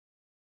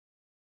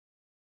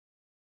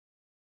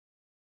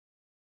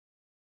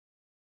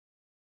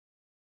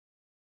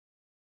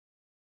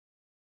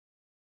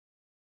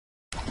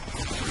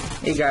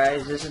Hey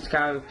guys, this is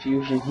Convik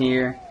Fusion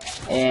here,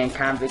 and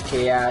Convik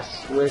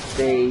Chaos with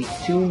a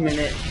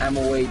 2-minute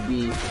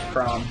MOAB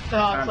from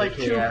No, it's like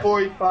Chaos.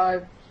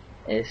 2:45.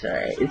 It's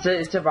alright.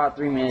 It's about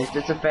 3 minutes.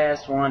 It's a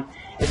fast one.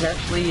 It's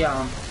actually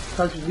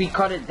because we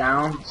cut it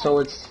down, so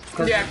it's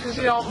Because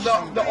you know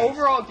the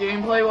overall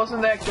gameplay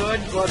wasn't that good,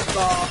 but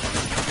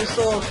just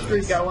a little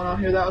streak I went on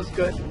here that was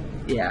good.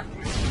 Yeah.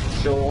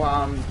 So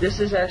this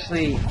is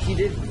actually he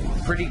did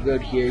pretty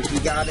good here. He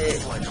got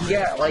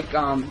like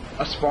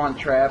a spawn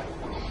trap,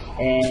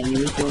 and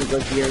he was doing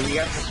good here. He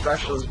got the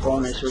specialist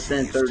bonus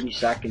within 30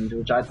 seconds,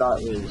 which I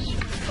thought was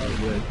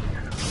good.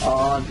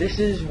 This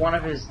is one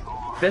of his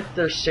 5th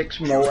or 6th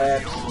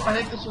Moabs. I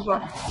think this was my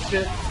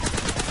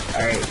 5th.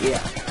 Alright, yeah.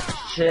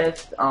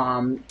 5th,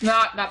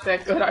 not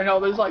that good. I know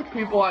there's like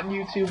people on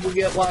YouTube who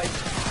get like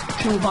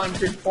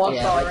 200 plus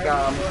already.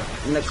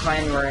 Like in the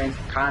clan we're in,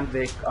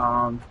 Convik,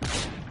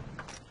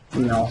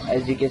 you know,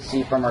 as you can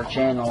see from our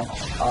channel,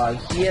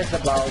 he has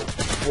about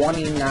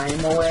 29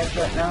 Moabs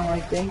right now, I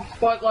think.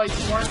 But like,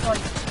 weren't like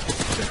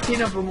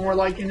 15 of them were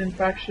like an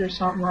infection or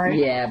something, right?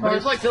 Yeah, but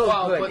it's like still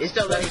 12, good. but it's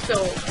still, that's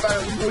still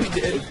better than we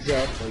did.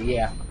 Exactly,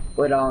 yeah.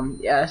 But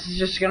yeah, this is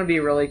just gonna be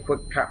a really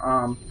quick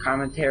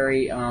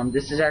commentary.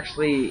 This is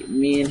actually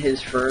me and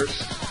his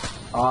first.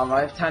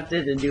 I've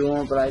attempted to do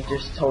them, but I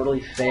just totally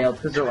failed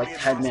because they're like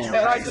 10 minutes. And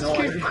I just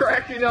keep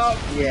cracking up.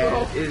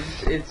 Yeah, so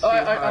it's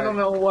I don't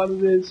know what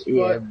it is.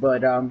 Yeah,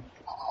 but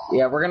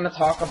yeah, we're gonna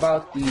talk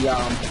about the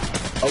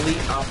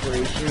elite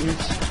operations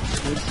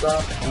and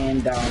stuff,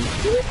 and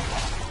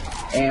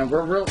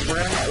we're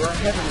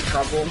having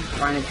trouble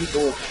finding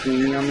people with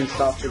premium and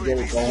stuff to get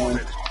it going.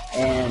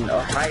 And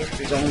our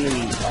highest is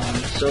only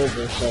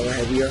silver, so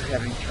we are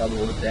having trouble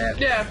with that.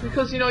 Yeah,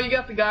 because you know you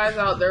got the guys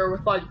out there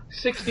with like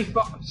 60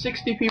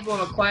 people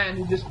in a clan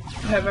who just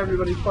have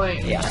everybody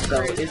playing. Yeah,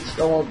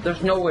 so well,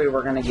 there's no way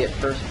we're gonna get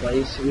first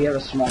place. We have a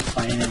small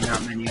clan, and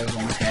not many of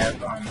them have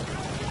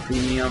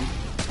premium.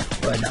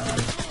 But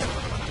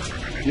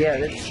yeah,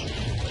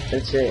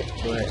 that's it.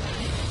 But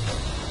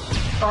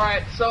all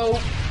right, so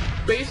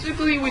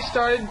basically we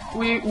started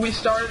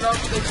up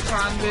this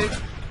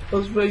Convik. It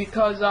was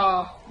because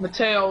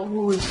Mateo,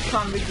 who was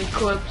Convik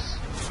Eclipse,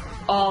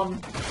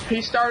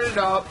 he started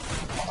up,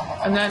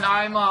 and then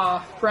I'm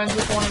friends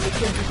with one of the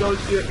kids who goes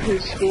to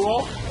his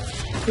school,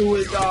 who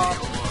is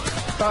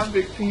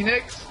Convik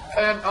Phoenix,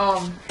 and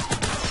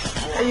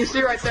you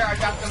see right there I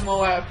got the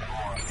Moab,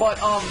 but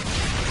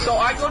so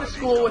I go to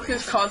school with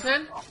his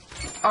cousin.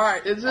 All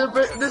right, this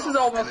is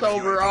almost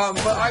over,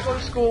 but I go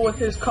to school with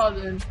his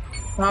cousin,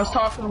 and I was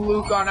talking to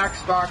Luke on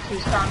Xbox,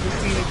 who's Convik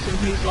Phoenix, and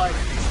he's like,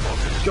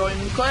 join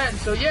the clan.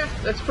 So yeah,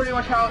 that's pretty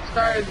much how it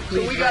started.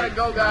 So we gotta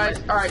go, guys.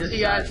 Alright, see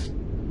you guys.